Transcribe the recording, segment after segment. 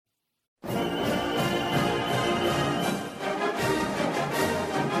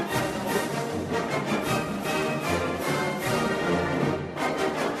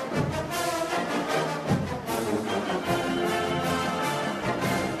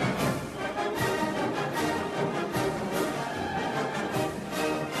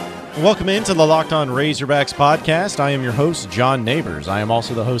Welcome into the Locked On Razorbacks podcast. I am your host, John Neighbors. I am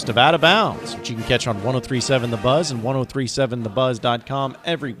also the host of Out of Bounds, which you can catch on 103.7 The Buzz and 103.7thebuzz.com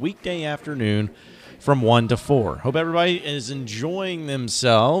every weekday afternoon from 1 to 4. Hope everybody is enjoying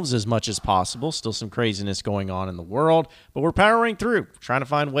themselves as much as possible. Still some craziness going on in the world, but we're powering through, trying to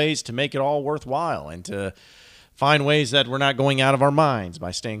find ways to make it all worthwhile and to find ways that we're not going out of our minds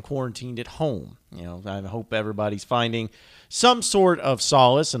by staying quarantined at home. You know, I hope everybody's finding some sort of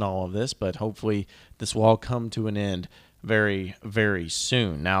solace in all of this, but hopefully this will all come to an end very, very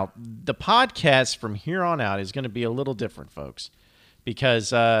soon. Now, the podcast from here on out is going to be a little different, folks,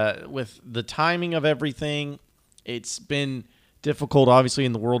 because with the timing of everything, it's been difficult, obviously,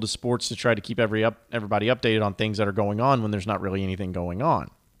 in the world of sports to try to keep everybody updated on things that are going on when there's not really anything going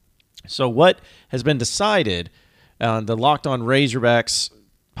on. So what has been decided on the Locked On Razorbacks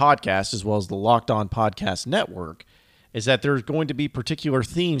podcast, as well as the Locked On Podcast Network, is that there's going to be particular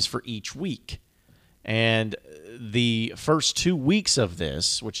themes for each week. And the first 2 weeks of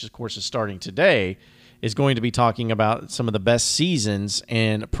this, which of course is starting today, is going to be talking about some of the best seasons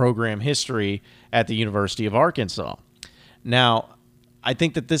in program history at the University of Arkansas. Now, I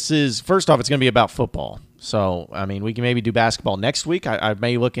think that this is, first off, it's going to be about football. So, I mean, we can maybe do basketball next week. I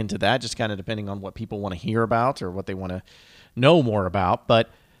may look into that, just kind of depending on what people want to hear about or what they want to know more about. But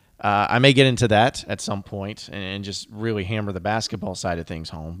I may get into that at some point and just really hammer the basketball side of things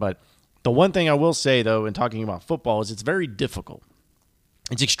home. But the one thing I will say, though, in talking about football is it's very difficult.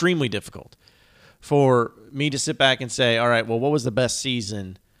 It's extremely difficult for me to sit back and say, all right, well, what was the best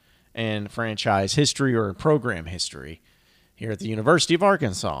season in franchise history or in program history here at the University of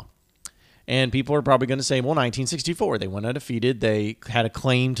Arkansas? And people are probably going to say, well, 1964, they went undefeated. They had a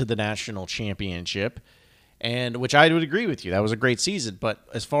claim to the national championship, and which I would agree with you. That was a great season. But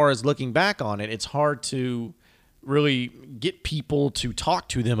as far as looking back on it, it's hard to really get people to talk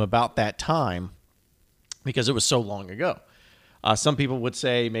to them about that time because it was so long ago. Some people would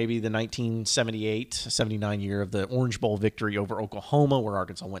say maybe the 1978-79 year of the Orange Bowl victory over Oklahoma, where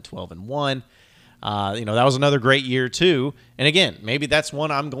Arkansas went 12-1. That was another great year too. And again, maybe that's one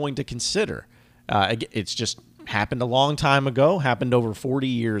I'm going to consider. It's just happened a long time ago, happened over 40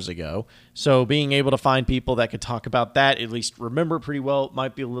 years ago. So being able to find people that could talk about that, at least remember pretty well,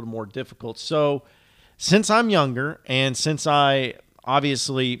 might be a little more difficult. So since I'm younger and since I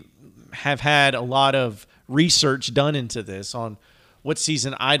obviously have had a lot of research done into this on what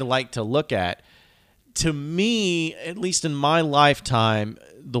season I'd like to look at, to me, at least in my lifetime,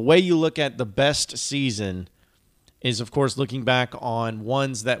 the way you look at the best season is, of course, looking back on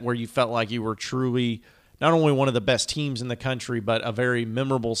ones that where you felt like you were truly not only one of the best teams in the country, but a very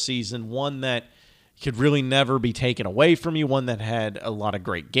memorable season, one that could really never be taken away from you, one that had a lot of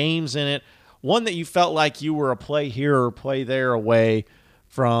great games in it, one that you felt like you were a play here or play there away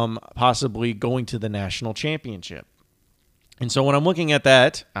from possibly going to the national championship. And so when I'm looking at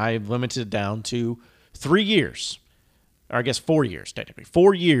that, I've limited it down to 3 years, or I guess 4 years, technically.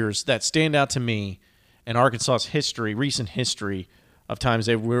 4 years that stand out to me in Arkansas's history, recent history, of times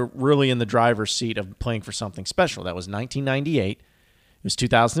they were really in the driver's seat of playing for something special. That was 1998, it was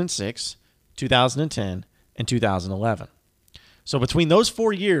 2006, 2010, and 2011. So between those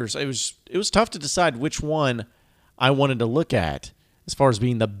 4 years, it was tough to decide which one I wanted to look at as far as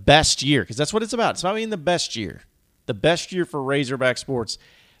being the best year, because that's what it's about. It's about being the best year for Razorback sports.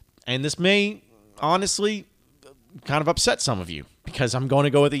 And this may honestly kind of upset some of you, because I'm going to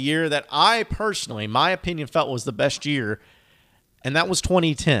go with a year that I personally, my opinion, felt was the best year, and that was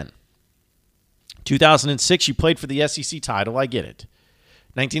 2010. 2006, you played for the SEC title. I get it.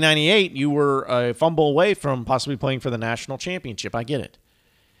 1998, you were a fumble away from possibly playing for the national championship. I get it.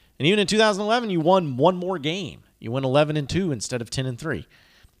 And even in 2011, you won one more game. You went 11-2 instead of 10-3.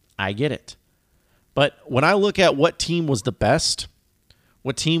 I get it. But when I look at what team was the best,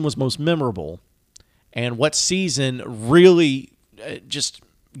 what team was most memorable, and what season really just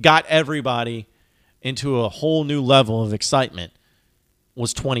got everybody into a whole new level of excitement,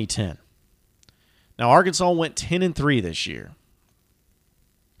 was 2010. Now, Arkansas went 10-3 this year.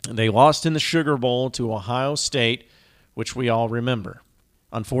 They lost in the Sugar Bowl to Ohio State, which we all remember.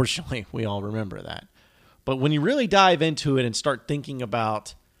 Unfortunately, we all remember that. But when you really dive into it and start thinking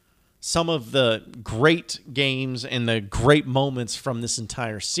about some of the great games and the great moments from this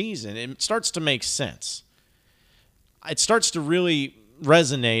entire season, it starts to make sense. It starts to really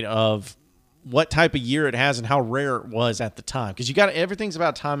resonate of what type of year it has and how rare it was at the time. Because everything's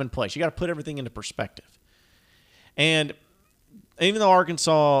about time and place. You got to put everything into perspective. And even though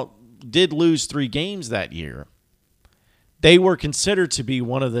Arkansas did lose 3 games that year, they were considered to be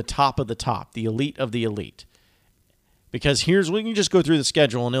one of the top, the elite of the elite. Because we can just go through the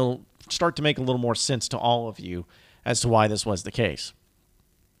schedule and it'll start to make a little more sense to all of you as to why this was the case.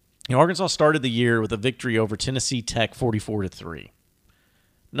 Arkansas started the year with a victory over Tennessee Tech 44-3.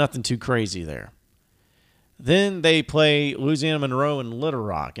 Nothing too crazy there. Then they play Louisiana Monroe and Little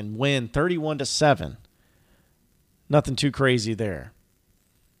Rock and win 31-7. Nothing too crazy there.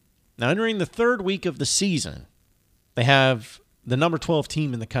 Now, entering the third week of the season, they have the number 12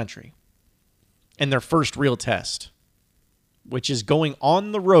 team in the country and their first real test, which is going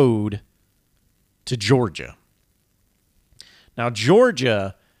on the road to Georgia. Now,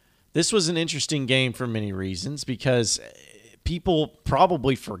 Georgia, this was an interesting game for many reasons because people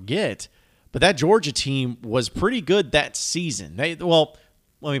probably forget, but that Georgia team was pretty good that season. Let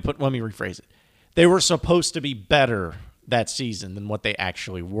me rephrase it. They were supposed to be better that season than what they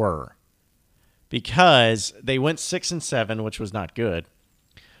actually were because they went 6-7, which was not good.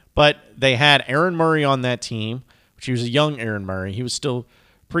 But they had Aaron Murray on that team, which he was a young Aaron Murray. He was still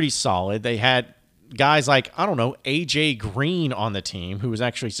pretty solid. They had guys like, A.J. Green on the team, who was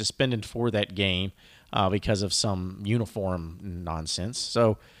actually suspended for that game because of some uniform nonsense.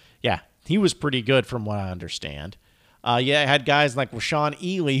 So, yeah, he was pretty good from what I understand. I had guys like Rashawn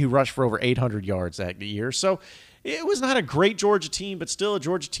Ely, who rushed for over 800 yards that year. So it was not a great Georgia team, but still a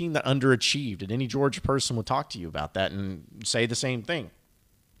Georgia team that underachieved. And any Georgia person will talk to you about that and say the same thing.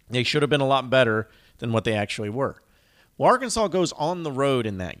 They should have been a lot better than what they actually were. Well, Arkansas goes on the road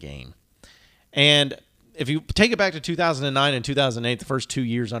in that game. And if you take it back to 2009 and 2008, the first 2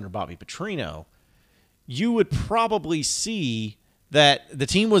 years under Bobby Petrino, you would probably see that the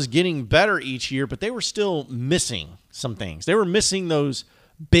team was getting better each year, but they were still missing some things. They were missing those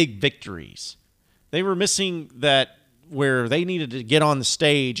big victories. They were missing that where they needed to get on the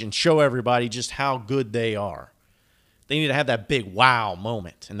stage and show everybody just how good they are. They need to have that big wow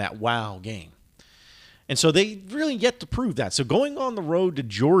moment and that wow game. And so they really yet to prove that. So going on the road to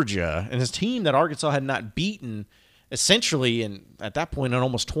Georgia and this team that Arkansas had not beaten essentially at that point in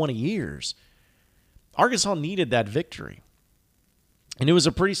almost 20 years, Arkansas needed that victory. And it was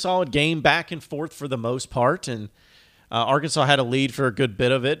a pretty solid game back and forth for the most part. And Arkansas had a lead for a good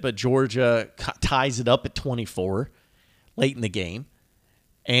bit of it, but Georgia ties it up at 24 late in the game.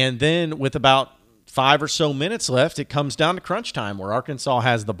 And then with about 5 or so minutes left, it comes down to crunch time where Arkansas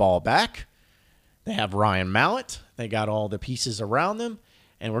has the ball back. They have Ryan Mallett. They got all the pieces around them.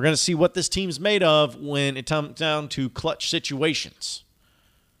 And we're going to see what this team's made of when it comes down to clutch situations.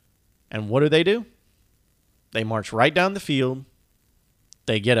 And what do? They march right down the field.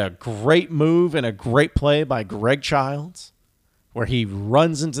 They get a great move and a great play by Greg Childs where he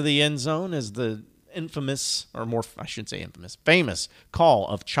runs into the end zone as the famous call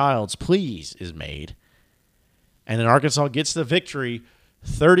of Childs please is made. And then Arkansas gets the victory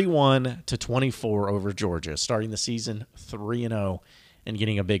 31-24 over Georgia, starting the season 3-0 and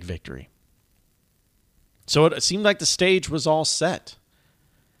getting a big victory. So it seemed like the stage was all set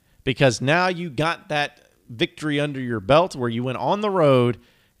because now you got that victory under your belt where you went on the road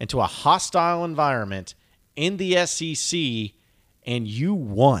into a hostile environment in the SEC and you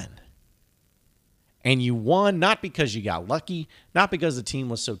won. And you won not because you got lucky, not because the team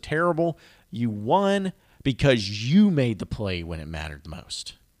was so terrible. You won because you made the play when it mattered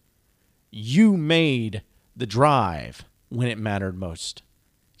most. You made the drive when it mattered most.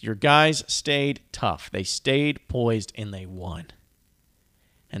 Your guys stayed tough. They stayed poised, and they won.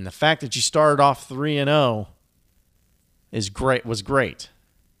 And the fact that you started off 3-0 was great.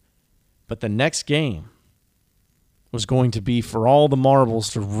 But the next game was going to be for all the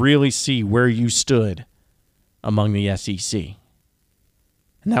marbles to really see where you stood among the SEC.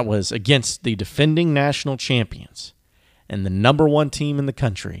 And that was against the defending national champions and the number one team in the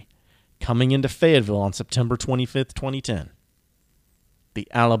country coming into Fayetteville on September 25th, 2010, the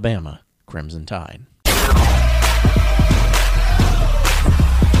Alabama Crimson Tide.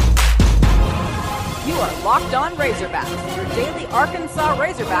 You are Locked On Razorbacks, your daily Arkansas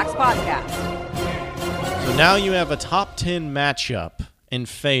Razorbacks podcast. So now you have a top 10 matchup in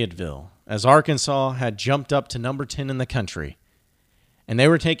Fayetteville as Arkansas had jumped up to number 10 in the country. And they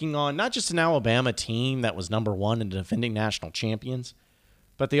were taking on not just an Alabama team that was number one and defending national champions,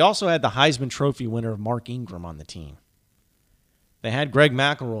 but they also had the Heisman Trophy winner Mark Ingram on the team. They had Greg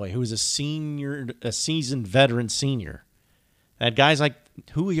McElroy, who was a seasoned veteran senior. They had guys like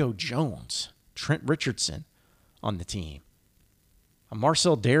Julio Jones, Trent Richardson on the team.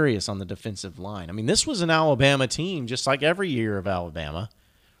 Marcel Darius on the defensive line. I mean, this was an Alabama team, just like every year of Alabama,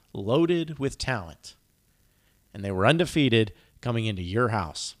 loaded with talent. And they were undefeated coming into your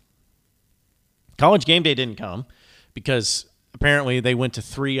house. College game day didn't come because apparently they went to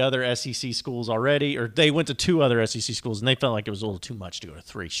 3 other SEC schools already, or they went to 2 other SEC schools, and they felt like it was a little too much to go to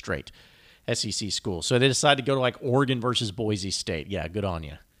 3 straight SEC schools. So they decided to go to like Oregon versus Boise State. Yeah, good on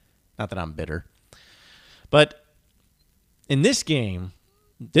you. Not that I'm bitter. But in this game,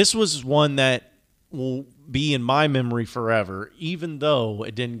 this was one that will be in my memory forever, even though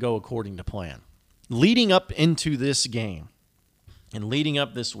it didn't go according to plan. Leading up into this game and leading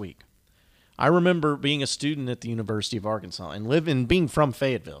up this week, I remember being a student at the University of Arkansas and being from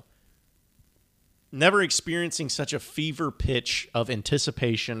Fayetteville, never experiencing such a fever pitch of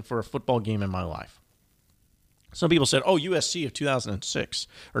anticipation for a football game in my life. Some people said, oh, USC of 2006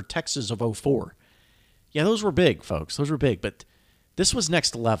 or Texas of 04. Yeah, those were big, folks. Those were big. But this was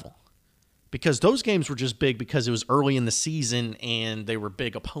next level because those games were just big because it was early in the season and they were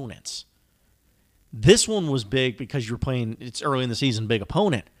big opponents. This one was big because you're playing, it's early in the season, big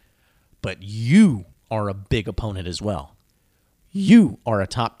opponent. But you are a big opponent as well. You are a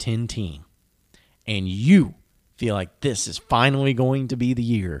top 10 team. And you feel like this is finally going to be the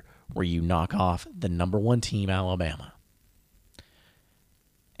year where you knock off the number 1 team, Alabama.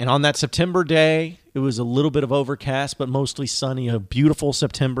 And on that September day, it was a little bit of overcast, but mostly sunny, a beautiful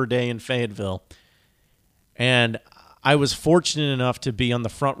September day in Fayetteville. And I was fortunate enough to be on the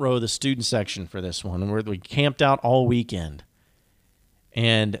front row of the student section for this one, where we camped out all weekend.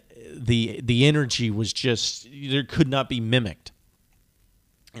 And the energy was just, there could not be mimicked.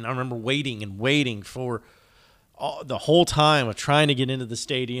 And I remember waiting for the whole time of trying to get into the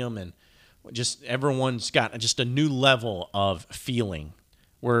stadium, and just everyone's got just a new level of feeling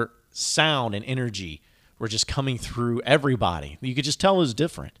where sound and energy were just coming through everybody. You could just tell it was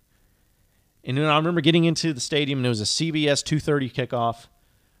different. And then I remember getting into the stadium, and it was a CBS 2:30 kickoff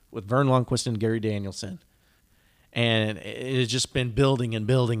with Vern Lundquist and Gary Danielson. And it had just been building and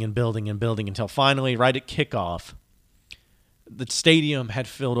building and building and building until finally, right at kickoff, the stadium had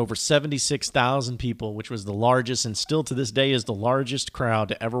filled over 76,000 people, which was the largest and still to this day is the largest crowd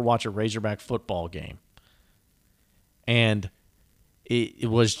to ever watch a Razorback football game. And it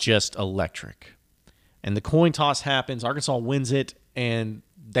was just electric. And the coin toss happens. Arkansas wins it, and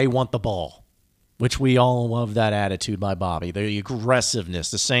they want the ball, which we all love that attitude by Bobby. The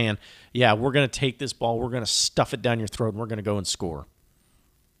aggressiveness, the saying, yeah, we're going to take this ball, we're going to stuff it down your throat, and we're going to go and score.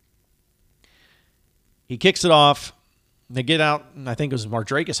 He kicks it off. They get out, and I think it was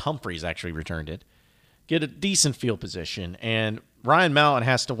Mardrakus Humphreys actually returned it. Get a decent field position, and Ryan Mallett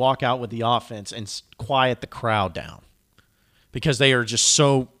has to walk out with the offense and quiet the crowd down because they are just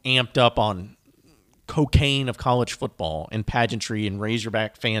so amped up on cocaine of college football and pageantry and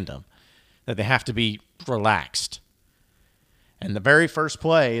Razorback fandom that they have to be relaxed. And the very first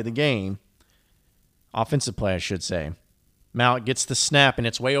play of the game, offensive play I should say, Mallett gets the snap and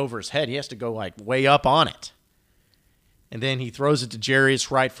it's way over his head. He has to go like way up on it. And then he throws it to Jarius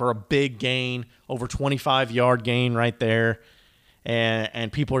Wright for a big gain, over 25-yard gain right there.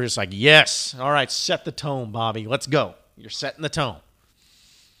 And people are just like, yes, all right, set the tone, Bobby. Let's go. You're setting the tone.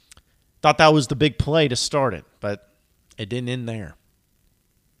 Thought that was the big play to start it, but it didn't end there.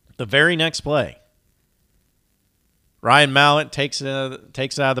 The very next play, Ryan Mallett takes it out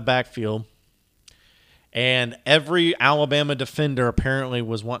of the backfield, and every Alabama defender apparently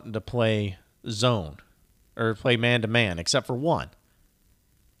was wanting to play zone or play man-to-man, except for one.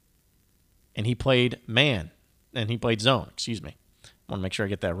 And he played man, and he played zone, excuse me. I want to make sure I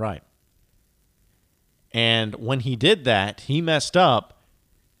get that right. And when he did that, he messed up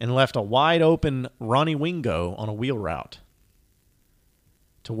and left a wide-open Ronnie Wingo on a wheel route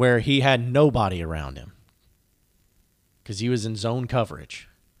to where he had nobody around him because he was in zone coverage.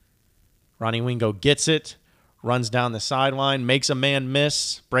 Ronnie Wingo gets it, runs down the sideline, makes a man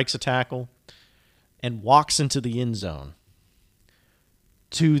miss, breaks a tackle, and walks into the end zone.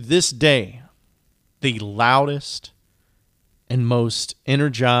 To this day, the loudest and most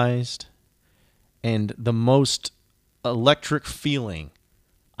energized and the most electric feeling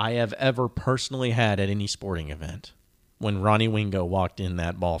I have ever personally had at any sporting event when Ronnie Wingo walked in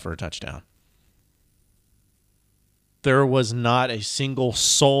that ball for a touchdown. There was not a single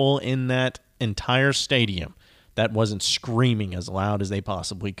soul in that entire stadium that wasn't screaming as loud as they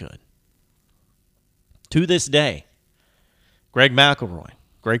possibly could. To this day, Greg McElroy,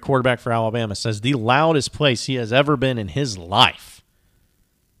 great quarterback for Alabama, says the loudest place he has ever been in his life,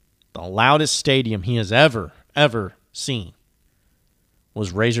 the loudest stadium he has ever seen,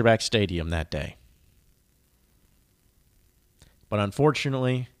 was Razorback Stadium that day. But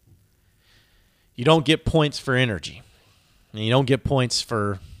unfortunately, you don't get points for energy. And you don't get points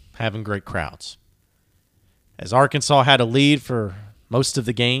for having great crowds. As Arkansas had a lead for most of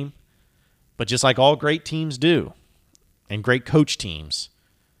the game, but just like all great teams do, and great coach teams,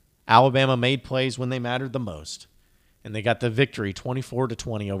 Alabama made plays when they mattered the most, and they got the victory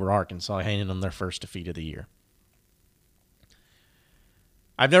 24-20 over Arkansas, handing them their first defeat of the year.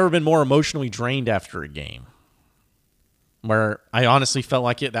 I've never been more emotionally drained after a game where I honestly felt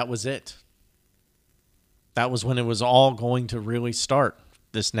like that was it. That was when it was all going to really start,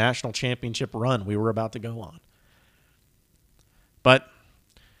 this national championship run we were about to go on. But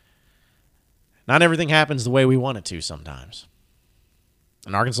not everything happens the way we want it to sometimes.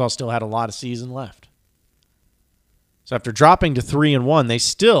 And Arkansas still had a lot of season left. So after dropping to 3-1, they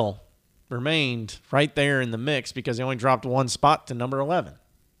still remained right there in the mix because they only dropped one spot to number 11.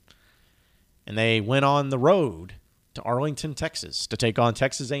 And they went on the road to Arlington, Texas, to take on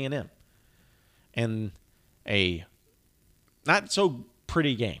Texas A&M. And a not so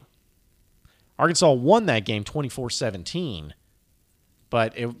pretty game. Arkansas won that game 24-17,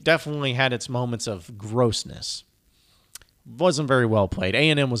 but it definitely had its moments of grossness. Wasn't very well played.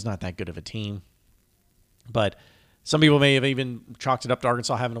 A&M was not that good of a team, but some people may have even chalked it up to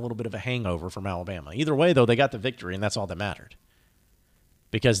Arkansas having a little bit of a hangover from Alabama. Either way, though, they got the victory, and that's all that mattered.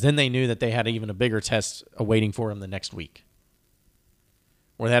 Because then they knew that they had even a bigger test awaiting for them the next week,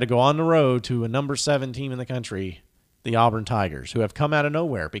 where they had to go on the road to a number 7 team in the country, the Auburn Tigers, who have come out of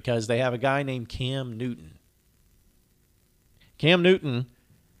nowhere because they have a guy named Cam Newton. Cam Newton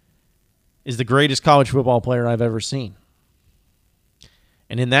is the greatest college football player I've ever seen.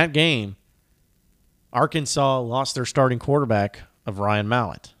 And in that game, Arkansas lost their starting quarterback of Ryan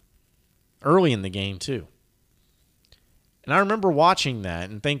Mallett early in the game, too. And I remember watching that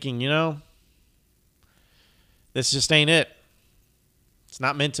and thinking, this just ain't it. It's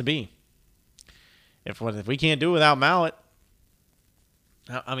not meant to be. If we can't do it without Mallett,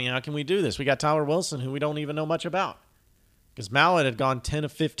 how can we do this? We got Tyler Wilson, who we don't even know much about. Because Mallett had gone 10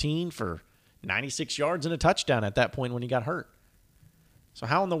 of 15 for 96 yards and a touchdown at that point when he got hurt. So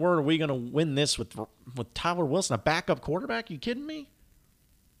how in the world are we going to win this with Tyler Wilson, a backup quarterback? Are you kidding me?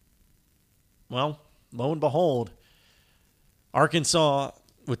 Well, lo and behold, Arkansas,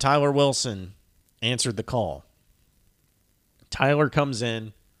 with Tyler Wilson, answered the call. Tyler comes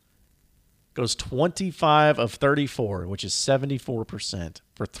in, goes 25 of 34, which is 74%,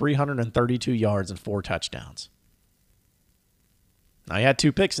 for 332 yards and 4 touchdowns. Now, he had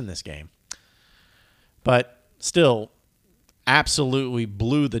 2 picks in this game, but still absolutely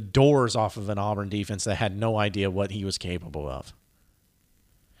blew the doors off of an Auburn defense that had no idea what he was capable of.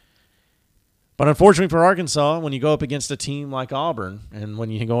 But unfortunately for Arkansas, when you go up against a team like Auburn and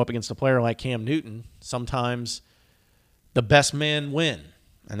when you go up against a player like Cam Newton, sometimes the best men win.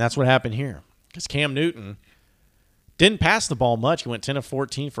 And that's what happened here. Because Cam Newton didn't pass the ball much. He went 10 of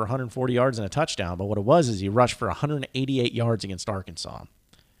 14 for 140 yards and a touchdown. But what it was is he rushed for 188 yards against Arkansas.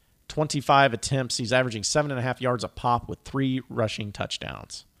 25 attempts. He's averaging 7.5 yards a pop with 3 rushing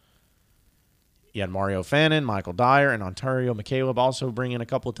touchdowns. You had Mario Fannin, Michael Dyer, and Ontario McCaleb also bring in a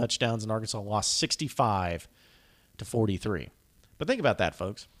couple of touchdowns, and Arkansas lost 65-43. But think about that,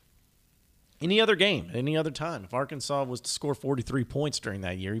 folks. Any other game, any other time, if Arkansas was to score 43 points during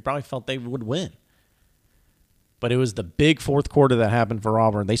that year, you probably felt they would win. But it was the big fourth quarter that happened for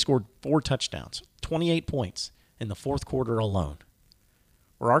Auburn. They scored 4 touchdowns, 28 points in the fourth quarter alone.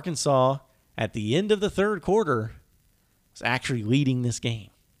 Where Arkansas, at the end of the third quarter, was actually leading this game.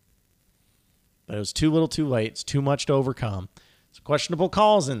 But it was too little too late. It's too much to overcome. Some questionable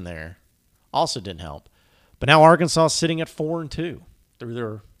calls in there also didn't help. But now Arkansas is sitting at 4-2 through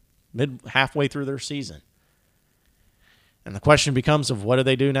their halfway through their season. And the question becomes of what do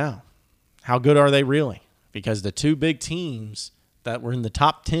they do now? How good are they really? Because the 2 big teams that were in the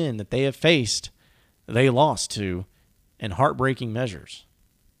top 10 that they have faced, they lost to in heartbreaking measures.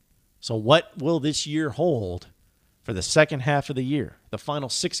 So what will this year hold for the second half of the year, the final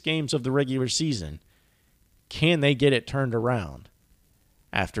 6 games of the regular season? Can they get it turned around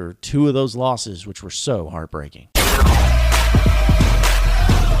after 2 of those losses, which were so heartbreaking?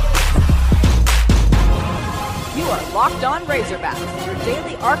 You are Locked On Razorbacks, your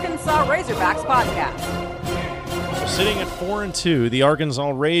daily Arkansas Razorbacks podcast. So sitting at 4-2, the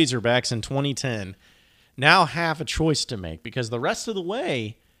Arkansas Razorbacks in 2010 now have a choice to make because the rest of the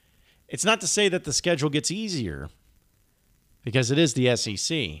way, it's not to say that the schedule gets easier, because it is the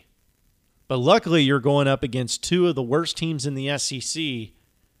SEC. But luckily, you're going up against 2 of the worst teams in the SEC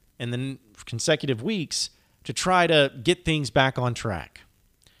in the consecutive weeks to try to get things back on track.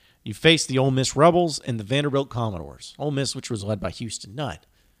 You face the Ole Miss Rebels and the Vanderbilt Commodores. Ole Miss, which was led by Houston Nutt,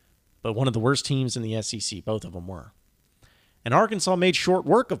 but one of the worst teams in the SEC, both of them were. And Arkansas made short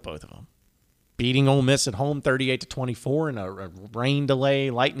work of both of them, beating Ole Miss at home 38-24 in a rain delay,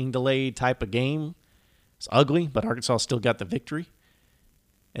 lightning delay type of game. It's ugly, but Arkansas still got the victory.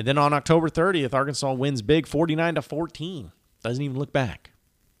 And then on October 30th, Arkansas wins big 49-14. Doesn't even look back.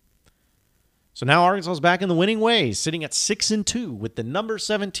 So now Arkansas is back in the winning ways, sitting at 6-2 with the number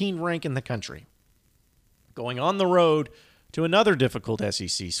 17 rank in the country. Going on the road to another difficult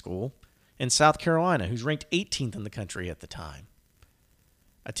SEC school in South Carolina, who's ranked 18th in the country at the time.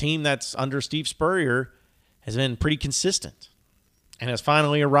 A team that's under Steve Spurrier has been pretty consistent and has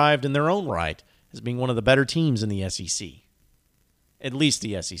finally arrived in their own right as being one of the better teams in the SEC, at least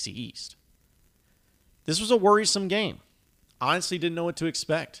the SEC East. This was a worrisome game. Honestly, didn't know what to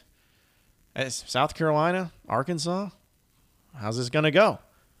expect. As South Carolina, Arkansas, how's this going to go?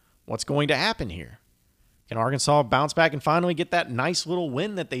 What's going to happen here? Can Arkansas bounce back and finally get that nice little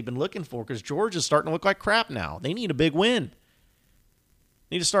win that they've been looking for? Because Georgia's starting to look like crap now. They need a big win.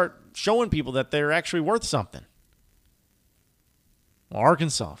 Need to start showing people that they're actually worth something. Well,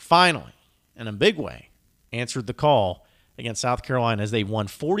 Arkansas, finally, in a big way, answered the call against South Carolina as they won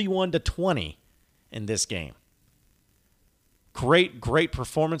 41-20 in this game. Great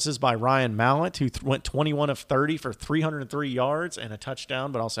performances by Ryan Mallett, who went 21 of 30 for 303 yards and a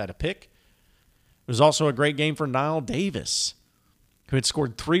touchdown, but also had a pick. It was also a great game for Nile Davis, who had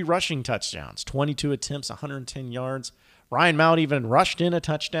scored 3 rushing touchdowns, 22 attempts, 110 yards. Ryan Mallett even rushed in a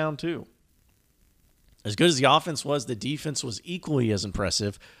touchdown, too. As good as the offense was, the defense was equally as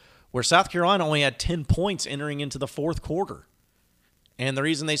impressive, where South Carolina only had 10 points entering into the fourth quarter. And the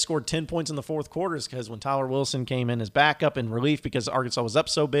reason they scored 10 points in the fourth quarter is because when Tyler Wilson came in as backup in relief because Arkansas was up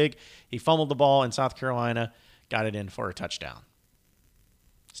so big, he fumbled the ball and South Carolina got it in for a touchdown.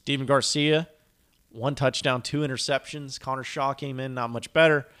 Stephen Garcia, 1 touchdown, 2 interceptions. Connor Shaw came in, not much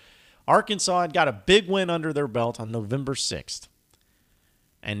better. Arkansas had got a big win under their belt on November 6th.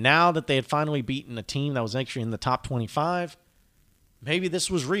 And now that they had finally beaten a team that was actually in the top 25, maybe this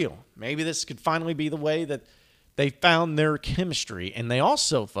was real. Maybe this could finally be the way that they found their chemistry. And they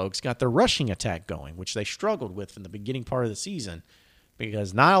also, folks, got their rushing attack going, which they struggled with in the beginning part of the season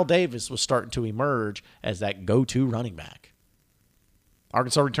because Nile Davis was starting to emerge as that go-to running back.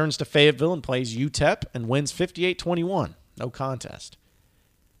 Arkansas returns to Fayetteville and plays UTEP and wins 58-21. No contest.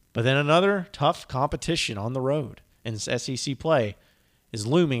 But then another tough competition on the road in SEC play is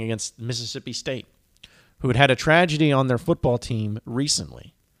looming against Mississippi State, who had a tragedy on their football team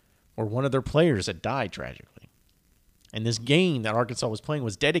recently, where one of their players had died tragically. And this game that Arkansas was playing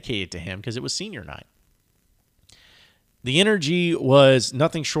was dedicated to him because it was senior night. The energy was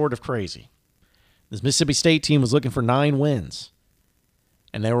nothing short of crazy. This Mississippi State team was looking for 9 wins,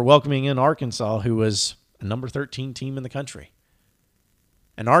 and they were welcoming in Arkansas, who was a number 13 team in the country.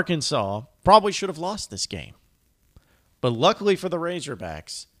 And Arkansas probably should have lost this game. But luckily for the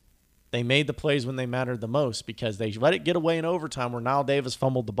Razorbacks, they made the plays when they mattered the most because they let it get away in overtime where Nile Davis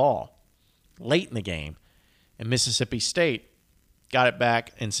fumbled the ball late in the game. And Mississippi State got it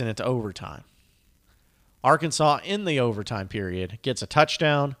back and sent it to overtime. Arkansas, in the overtime period, gets a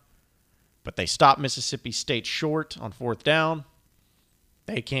touchdown, but they stop Mississippi State short on 4th down.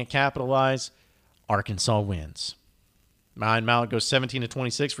 They can't capitalize. Arkansas wins. Ryan Mallett goes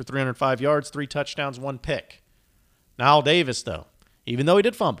 17-26 for 305 yards, 3 touchdowns, 1 pick. Nile Davis, though, even though he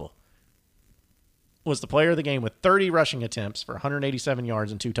did fumble, was the player of the game with 30 rushing attempts for 187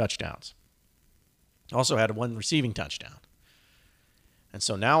 yards and 2 touchdowns. Also had 1 receiving touchdown. And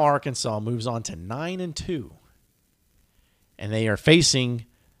so now Arkansas moves on to 9-2. And they are facing,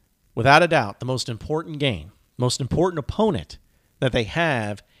 without a doubt, the most important game, most important opponent that they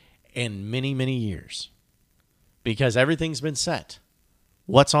have in many, many years. Because everything's been set.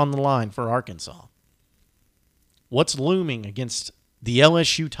 What's on the line for Arkansas? What's looming against the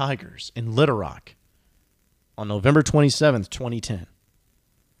LSU Tigers in Little Rock on November 27th, 2010?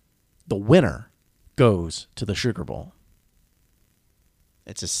 The winner goes to the Sugar Bowl.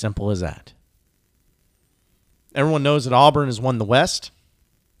 It's as simple as that. Everyone knows that Auburn has won the West,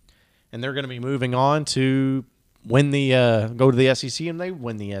 and they're going to be moving on to win the go to the SEC, and they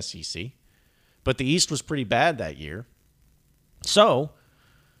win the SEC. But the East was pretty bad that year. So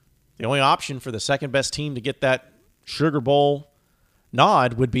the only option for the second best team to get that Sugar Bowl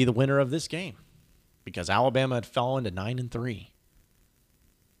nod would be the winner of this game because Alabama had fallen to 9-3.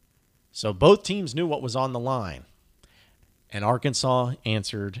 So both teams knew what was on the line, and Arkansas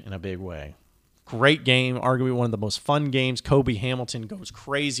answered in a big way. Great game, arguably one of the most fun games. Kobe Hamilton goes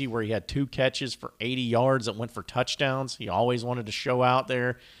crazy where he had 2 catches for 80 yards that went for touchdowns. He always wanted to show out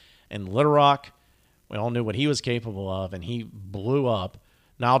there. In Little Rock, we all knew what he was capable of, and he blew up.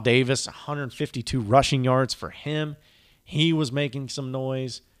 Nile Davis, 152 rushing yards for him. He was making some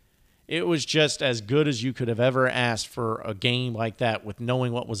noise. It was just as good as you could have ever asked for a game like that, with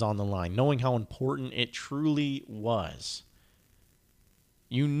knowing what was on the line, knowing how important it truly was.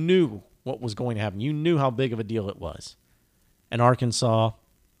 You knew what was going to happen. You knew how big of a deal it was. And Arkansas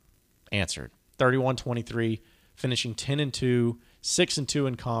answered. 31-23, finishing 10-2, 6-2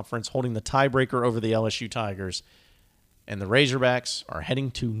 in conference, holding the tiebreaker over the LSU Tigers. And the Razorbacks are heading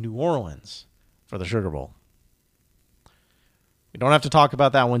to New Orleans for the Sugar Bowl. We don't have to talk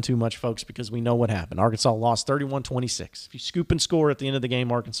about that one too much, folks, because we know what happened. Arkansas lost 31-26. If you scoop and score at the end of the game,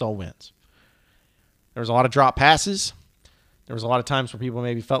 Arkansas wins. There was a lot of drop passes. There was a lot of times where people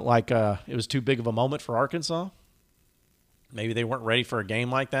maybe felt like it was too big of a moment for Arkansas. Maybe they weren't ready for a game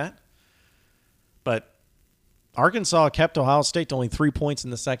like that. But Arkansas kept Ohio State to only 3 points in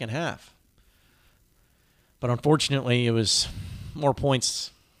the second half. But unfortunately, it was more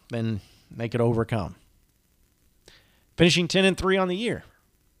points than they could overcome. Finishing 10-3 on the year.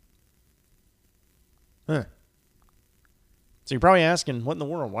 So you're probably asking, what in the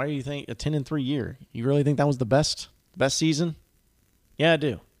world? Why do you think a 10-3 year? You really think that was the best season? Yeah, I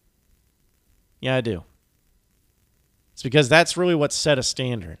do. It's because that's really what set a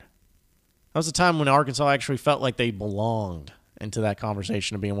standard. That was a time when Arkansas actually felt like they belonged into that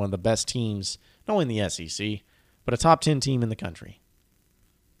conversation of being one of the best teams, not only in the SEC, but a top 10 team in the country.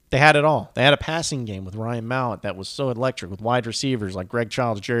 They had it all. They had a passing game with Ryan Mallett that was so electric, with wide receivers like Greg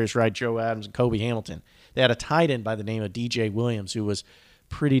Childs, Jarius Wright, Joe Adams, and Kobe Hamilton. They had a tight end by the name of DJ Williams who was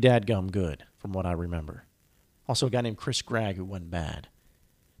pretty dadgum good, from what I remember. Also a guy named Chris Gregg who wasn't bad.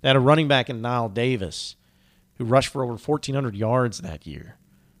 They had a running back in Nile Davis who rushed for over 1,400 yards that year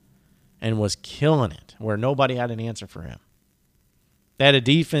and was killing it, where nobody had an answer for him. They had a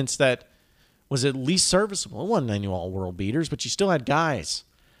defense that was at least serviceable. It wasn't any all-world beaters, but you still had guys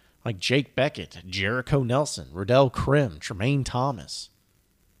like Jake Beckett, Jericho Nelson, Riddell Krim, Tremaine Thomas,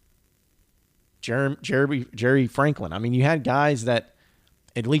 Jerry Franklin. I mean, you had guys that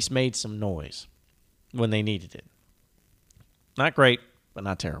at least made some noise when they needed it. Not great, but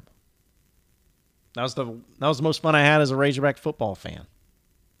not terrible. That was the most fun I had as a Razorback football fan.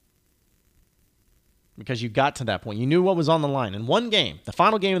 Because you got to that point. You knew what was on the line. In one game, the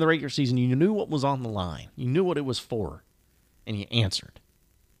final game of the regular season, you knew what was on the line. You knew what it was for. And you answered.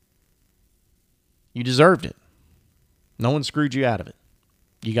 You deserved it. No one screwed you out of it.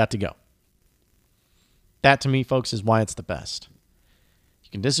 You got to go. That, to me, folks, is why it's the best. You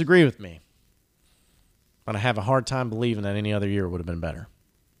can disagree with me, but I have a hard time believing that any other year would have been better.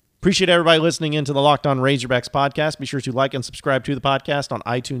 Appreciate everybody listening into the Locked On Razorbacks podcast. Be sure to like and subscribe to the podcast on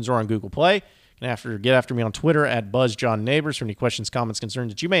iTunes or on Google Play. And get after me on Twitter at BuzzJohnNeighbors for any questions, comments,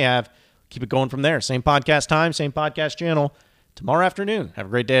 concerns that you may have. Keep it going from there. Same podcast time, same podcast channel tomorrow afternoon. Have a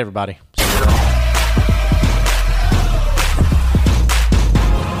great day, everybody.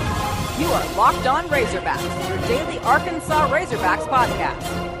 You are Locked On Razorbacks, your daily Arkansas Razorbacks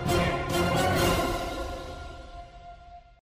podcast.